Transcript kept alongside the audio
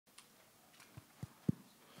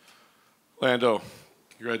Lando,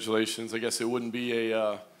 congratulations. I guess it wouldn't be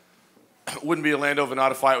a Lando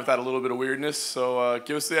Vannata fight without a little bit of weirdness. So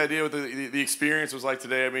give us the idea what the experience was like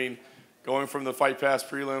today. I mean, going from the Fight Pass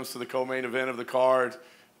prelims to the co-main event of the card.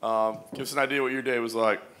 Give us an idea what your day was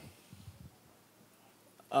like.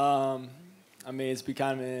 I mean, it's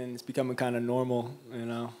becoming kind of normal, you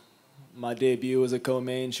know. My debut was a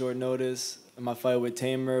co-main short notice. My fight with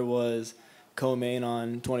Tamer was co-main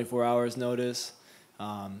on 24 hours notice.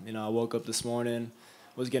 You know, I woke up this morning,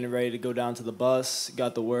 was getting ready to go down to the bus,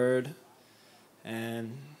 got the word,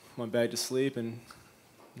 and went back to sleep, and,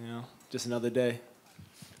 you know, just another day.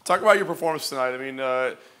 Talk about your performance tonight. I mean,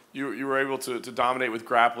 you were able to dominate with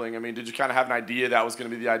grappling. I mean, did you kind of have an idea that was going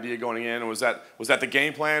to be the idea going in? Or was that the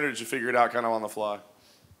game plan, or did you figure it out kind of on the fly?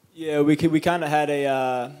 Yeah, we kind of had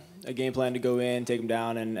a game plan to go in, take them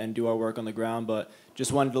down, and do our work on the ground, but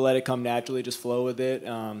just wanted to let it come naturally, just flow with it.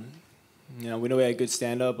 You know, we know we had good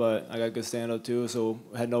stand-up, but I got good stand-up too, so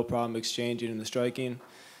I had no problem exchanging in the striking,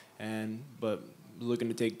 but looking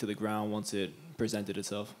to take it to the ground once it presented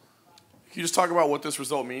itself. Can you just talk about what this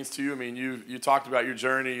result means to you? I mean, you talked about your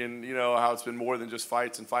journey and, you know, how it's been more than just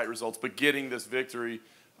fights and fight results, but getting this victory,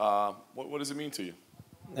 what does it mean to you?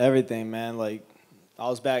 Everything, man. Like, I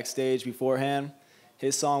was backstage beforehand.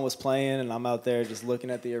 His song was playing, and I'm out there just looking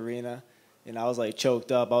at the arena. And I was, like,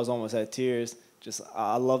 choked up. I was almost at tears.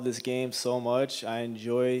 I love this game so much. I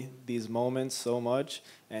enjoy these moments so much.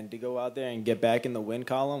 And to go out there and get back in the win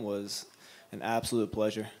column was an absolute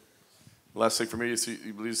pleasure. Last thing for me is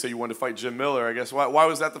you say you wanted to fight Jim Miller. I guess why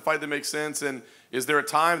was that the fight that makes sense? And is there a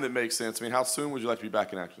time that makes sense? I mean, how soon would you like to be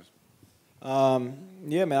back in action?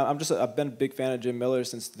 Yeah, man. I've been a big fan of Jim Miller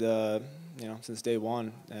since day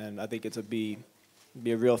one, and I think it'll be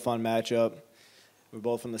a real fun matchup. We're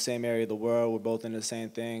both from the same area of the world. We're both into the same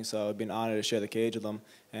thing, so it'd be an honor to share the cage with them.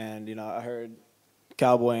 And you know, I heard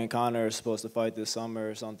Cowboy and Conor are supposed to fight this summer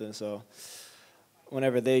or something. So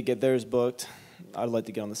whenever they get theirs booked, I'd like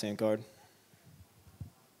to get on the same card.